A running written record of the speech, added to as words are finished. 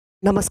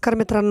नमस्कार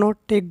मित्रांनो,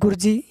 टेक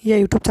गुरुजी या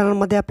यूट्यूब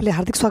चॅनलमध्ये आपले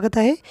हार्दिक स्वागत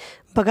आहे।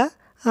 बघा,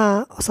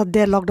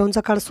 सध्या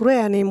लॉकडाऊनचा काळ सुरू आहे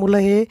आणि मुलं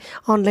हे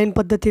ऑनलाईन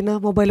पद्धतीनं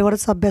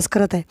मोबाईलवरच अभ्यास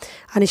करत आहे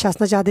आणि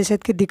शासनाचे आदेश आहेत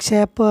की दीक्षा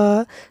ॲप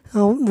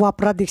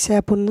वापरा। दीक्षा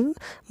ॲपहून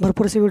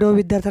भरपूरसे व्हिडिओ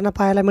विद्यार्थ्यांना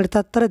पाहायला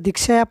मिळतात। तर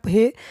दीक्षा ॲप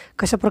हे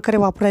कशाप्रकारे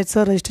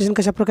वापरायचं, रजिस्ट्रेशन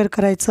कशाप्रकारे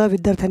करायचं,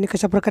 विद्यार्थ्यांनी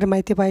कशाप्रकारे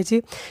माहिती पाहायची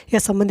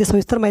यासंबंधी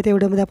सविस्तर माहिती या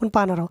व्हिडिओमध्ये आपण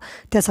पाहणार आहोत।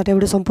 त्यासाठी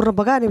व्हिडिओ संपूर्ण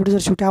बघा आणि व्हिडिओ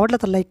जर शेवटी आवडला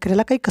तर लाईक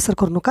करायला काही कसर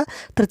करू नका।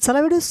 तर चला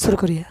व्हिडिओ सुरू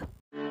करूया।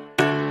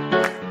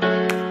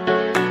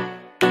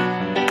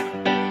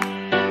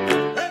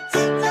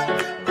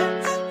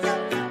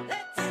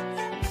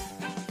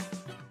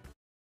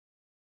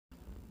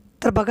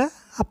 तर बघा,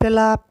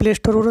 आपल्याला प्ले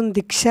स्टोरवरून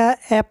दीक्षा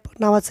ॲप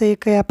नावाचं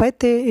एक ॲप आहे,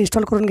 ते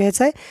इन्स्टॉल करून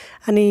घ्यायचं आहे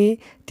आणि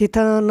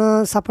तिथं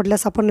न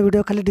सापडल्यास आपण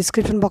व्हिडिओखाली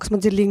डिस्क्रिप्शन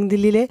बॉक्समध्ये लिंक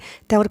दिलेली आहे,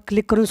 त्यावर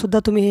क्लिक करूनसुद्धा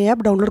तुम्ही हे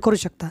ॲप डाउनलोड करू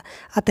शकता।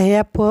 आता हे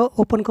ॲप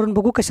ओपन करून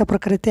बघू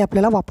कशाप्रकारे ते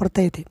आपल्याला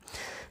वापरता येते।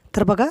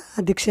 तर बघा,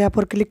 दीक्षा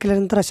ॲपवर क्लिक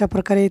केल्यानंतर अशा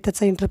प्रकारे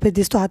त्याचा इंटरफेस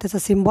दिसतो, हा त्याचा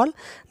सिम्बॉल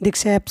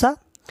दीक्षा ॲपचा।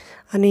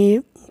 आणि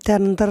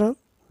त्यानंतर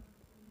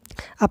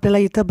आपल्याला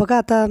इथं बघा,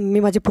 आता मी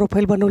माझी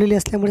प्रोफाईल बनवलेली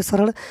असल्यामुळे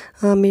सरळ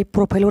मी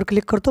प्रोफाईलवर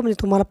क्लिक करतो।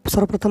 म्हणजे तुम्हाला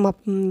सर्वप्रथम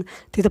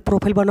तिथं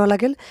प्रोफाईल बनवावं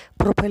लागेल।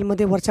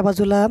 प्रोफाईलमध्ये वरच्या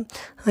बाजूला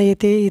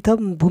येते,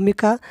 इथं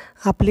भूमिका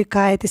आपली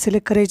काय आहे ते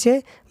सिलेक्ट करायचे,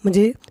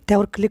 म्हणजे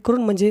त्यावर क्लिक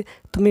करून म्हणजे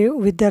तुम्ही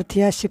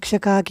विद्यार्थी आहे,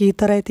 शिक्षक आहे की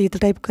इतर आहे ते इथं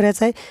टाईप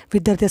करायचं आहे।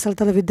 विद्यार्थी असाल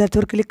तर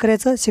विद्यार्थीवर क्लिक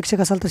करायचं, शिक्षक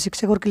असाल तर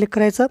शिक्षकावर क्लिक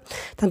करायचं।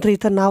 त्यानंतर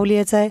इथं नाव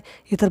लिहायचं आहे,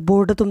 इथं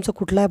बोर्ड तुमचं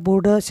कुठला आहे,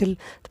 बोर्ड असेल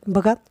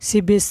बघा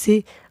CBSE,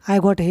 I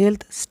got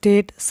health,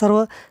 state,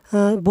 सर्व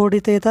बोर्ड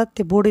इथं येतात,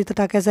 ते बोर्ड इथं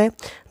टाकायचं आहे।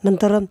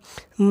 नंतर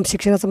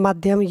शिक्षणाचं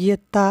माध्यम,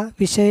 इयत्ता,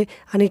 विषय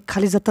आणि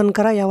खाली जतन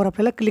करा यावर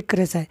आपल्याला क्लिक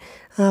करायचं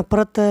आहे।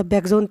 परत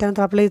बॅक जाऊन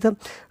त्यानंतर आपल्या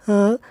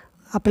इथं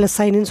आपल्याला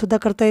साइन इनसुद्धा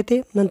करता येते।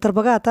 नंतर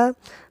बघा, आता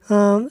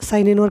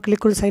साइन इनवर क्लिक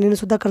करून साइन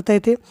इनसुद्धा करता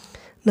येते।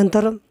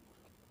 नंतर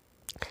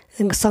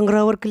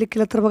संग्रहावर क्लिक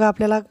केलं तर बघा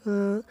आपल्याला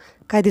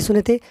काय दिसून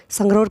येते,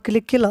 संग्रहावर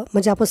क्लिक केलं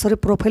म्हणजे आपण सर्व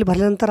प्रोफाईल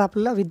भरल्यानंतर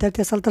आपल्याला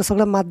विद्यार्थी असाल तर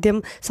सगळं माध्यम,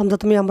 समजा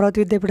तुम्ही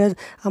अमरावती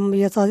विद्यापीठात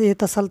याचा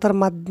येत असाल तर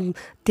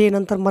ते,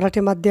 नंतर मराठी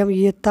माध्यम,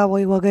 इयत्ता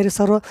वगैरे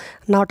सर्व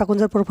नाव टाकून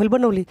जर प्रोफाईल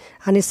बनवली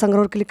आणि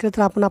संग्रहावर क्लिक केलं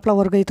तर आपण आपला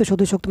वर्ग इथं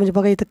शोधू शकतो। म्हणजे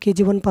बघा, इथं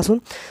KG1 पासून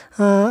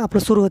आपलं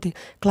सुरू होते,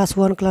 क्लास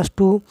 1, क्लास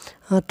 2,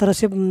 तर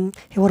असे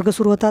हे वर्ग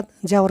सुरू होतात।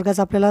 ज्या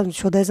वर्गाचं आपल्याला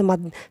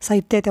शोधायचं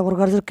साहित्य आहे त्या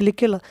वर्गावर जर क्लिक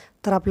केलं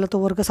तर आपल्याला तो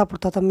वर्ग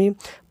सापडतो। आता मी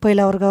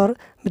पहिल्या वर्गावर,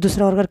 मी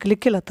दुसऱ्या वर्गावर क्लिक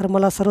केलं तर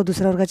मला सर्व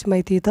दुसऱ्या वर्गाची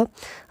माहिती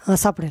इथं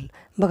सापडेल।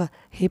 बघा,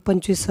 हे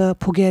 25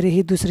 फुगेरी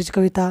ही दुसरीची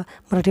कविता,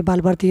 मराठी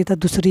बालभारती इथं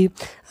दुसरी,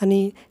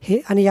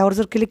 आणि यावर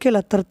जर क्लिक केलं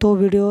तर तो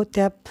व्हिडिओ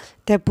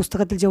त्या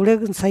पुस्तकातील जेवढे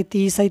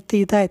साहित्य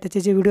इथं आहे त्याचे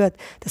जे व्हिडिओ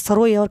आहेत ते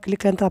सर्व यावर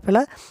क्लिक केल्यानंतर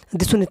आपल्याला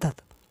दिसून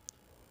येतात।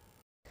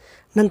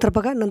 नंतर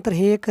बघा, नंतर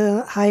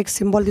हा एक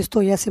सिम्बॉल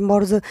दिसतो, या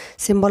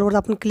सिम्बॉलवर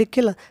आपण क्लिक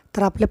केलं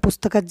तर आपल्या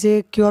पुस्तकात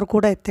जे QR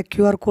कोड आहेत त्या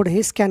QR कोड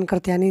हे स्कॅन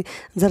करते आणि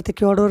जर ते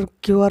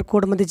QR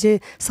कोडमध्ये जे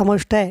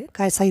समाविष्ट आहे,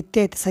 काय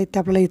साहित्य आहे, ते साहित्य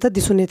आपल्याला इथं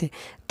दिसून येते।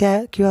 त्या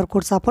QR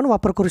कोडचा आपण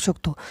वापर करू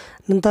शकतो।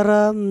 नंतर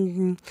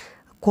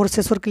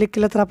कोर्सेसवर क्लिक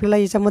केलं तर आपल्याला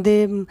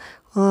याच्यामध्ये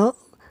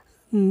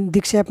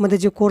दीक्षा ॲपमध्ये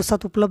जे कोर्स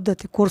आहेत उपलब्ध,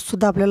 ते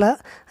कोर्ससुद्धा आपल्याला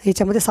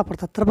याच्यामध्ये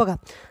सापडतात। तर बघा,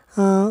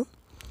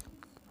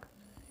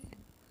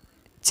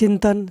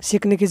 चिंतन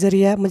सीखने की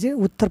जरिया, म्हणजे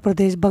उत्तर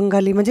प्रदेश,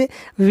 बंगाली, म्हणजे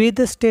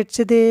विविध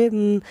स्टेटचे ते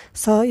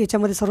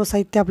याच्यामध्ये सर्व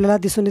साहित्य आपल्याला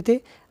दिसून येते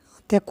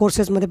त्या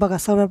कोर्सेसमध्ये। बघा,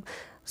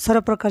 सर्व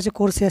प्रकारचे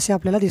कोर्स असे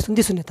आपल्याला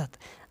दिसून येतात।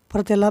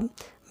 परत त्याला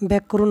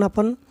बॅक करून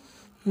आपण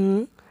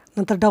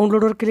नंतर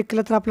डाउनलोडवर क्लिक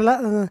केलं तर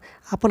आपल्याला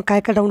आपण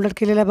काय डाउनलोड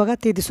केलेलं आहे बघा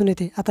ते दिसून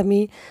येते। आता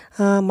मी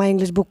माय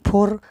इंग्लिश बुक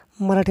 4,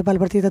 मराठी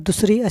बालभारती इथं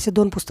दुसरी, असे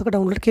 2 पुस्तकं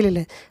डाउनलोड केलेले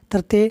आहेत,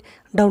 तर ते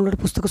डाउनलोड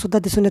पुस्तकंसुद्धा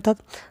दिसून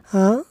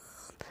येतात।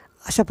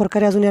 अशा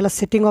प्रकारे अजून याला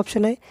सेटिंग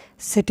ऑप्शन आहे,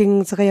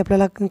 सेटिंगचं काही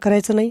आपल्याला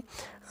करायचं नाही,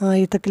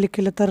 इथं क्लिक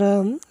केलं तर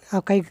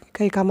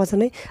काही कामाचं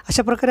नाही।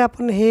 अशा प्रकारे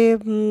आपण हे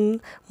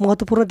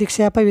महत्त्वपूर्ण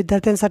दीक्षा ॲप आहे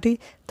विद्यार्थ्यांसाठी,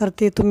 तर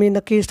ते तुम्ही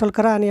नक्की इन्स्टॉल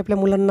करा आणि आपल्या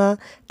मुलांना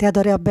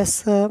त्याद्वारे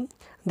अभ्यास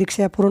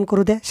दीक्षा ॲप पूर्ण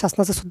करू द्या।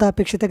 शासनाचं सुद्धा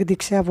अपेक्षित आहे की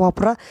दीक्षा ॲप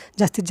वापरा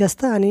जास्तीत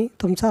जास्त आणि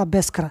तुमचा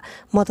अभ्यास करा।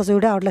 महत्त्वाचा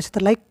व्हिडिओ आवडला असेल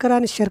तर लाईक करा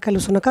आणि शेअर करायला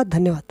विसरू नका।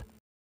 धन्यवाद।